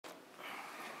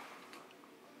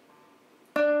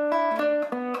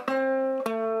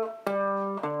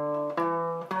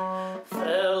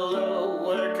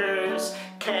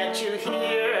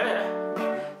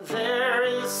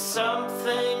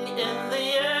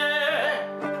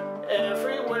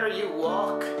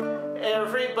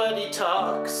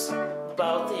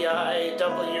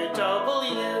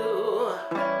I.W.W.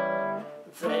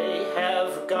 They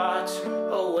have got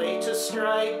a way to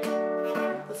strike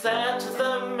that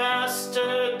the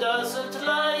master doesn't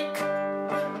like.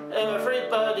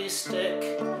 Everybody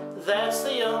stick, that's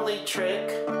the only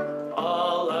trick.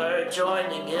 All are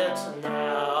joining it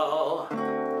now.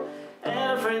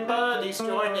 Everybody's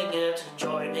joining it,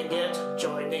 joining it,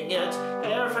 joining it.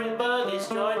 Everybody's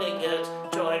joining it,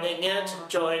 joining it,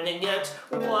 joining it.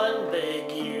 One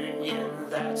big union,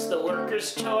 that's the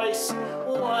workers' choice.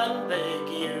 One big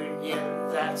union,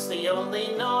 that's the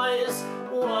only noise.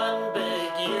 One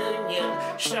big union,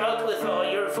 shout with all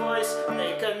your voice.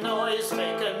 Make a noise,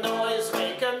 make a noise,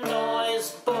 make a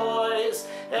noise, boys.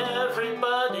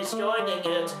 Everybody's joining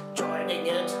it, joining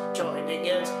it, joining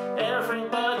it.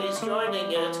 Everybody's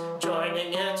joining it,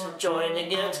 joining it,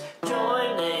 joining it.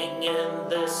 Joining in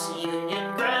this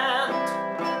union grand.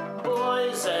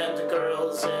 Boys and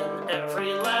girls in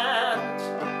every land.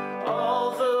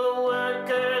 All the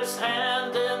workers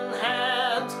hand in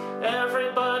hand.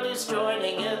 Everybody's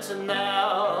joining it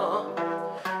now.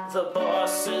 The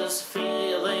boss is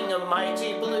feeling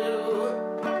mighty blue.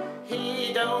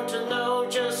 He don't know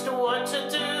just what to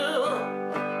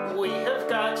do. We have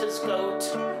got his goat,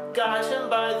 got him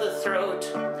by the throat.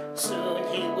 Soon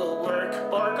he will work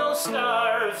or go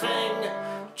starving.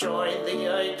 Join the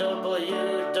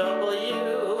I.W.W.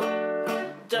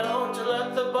 Don't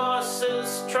let the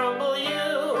bosses trouble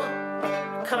you.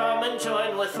 Come and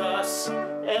join with us,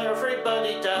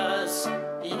 everybody does.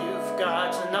 You've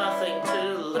got nothing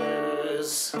to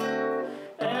lose.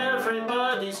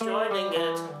 Everybody's joining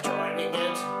it, joining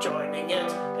it, joining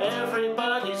it.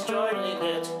 Everybody's joining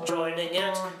it, joining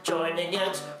it, joining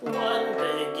it. One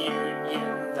big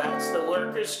union, that's the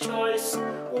workers' choice.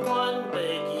 One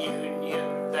big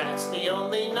union, that's the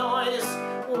only noise.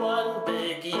 One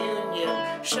big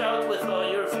union, shout with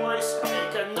all your voice.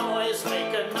 Make a noise,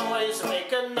 make a noise,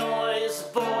 make a noise,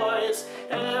 boys.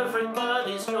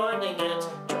 Everybody's joining it,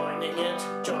 joining it,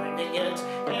 joining it.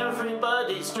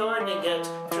 Everybody's joining it,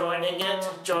 joining it,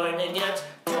 joining it.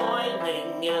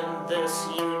 Joining in this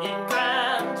union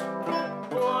grand.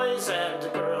 Boys and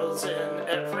girls in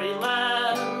every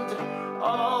land.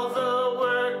 All the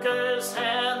workers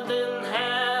hand in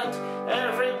hand.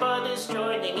 Everybody's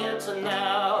joining it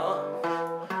now.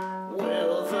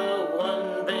 Will the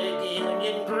one big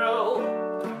union grow?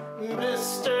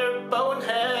 Mr.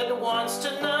 Bonehead wants to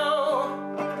know.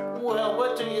 Well,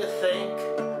 what do you think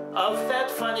of that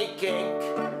funny gink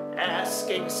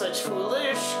asking such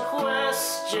foolish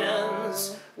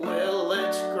questions? Will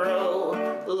it grow?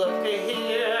 Looky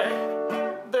here,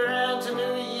 brand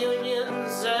new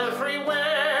unions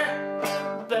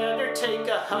everywhere. Better take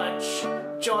a hunch,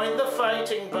 join the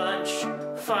fighting bunch.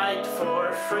 Fight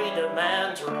for freedom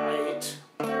and right.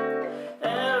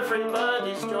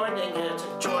 Everybody's joining it,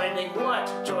 joining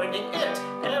what? Joining it.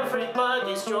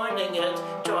 Everybody's joining it,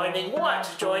 joining what?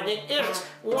 Joining it.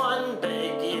 One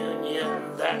big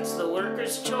union, that's the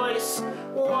workers' choice.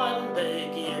 One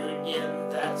big union,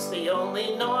 that's the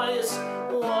only noise.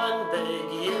 One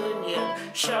big union,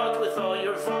 shout with all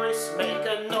your voice. Make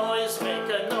a noise, make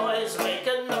a noise, make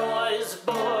a noise,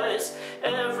 boys.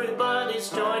 Everybody's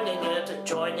joining it,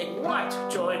 joining what?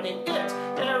 Joining it.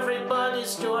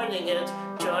 Everybody's joining it,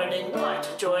 joining what?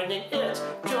 Joining it.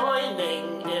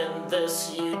 Joining in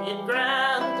this union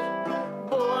grand.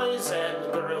 Boys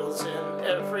and girls in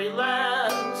every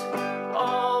land.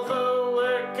 All the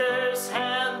workers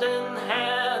hand in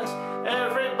hand.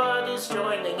 Everybody's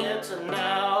joining it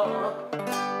now.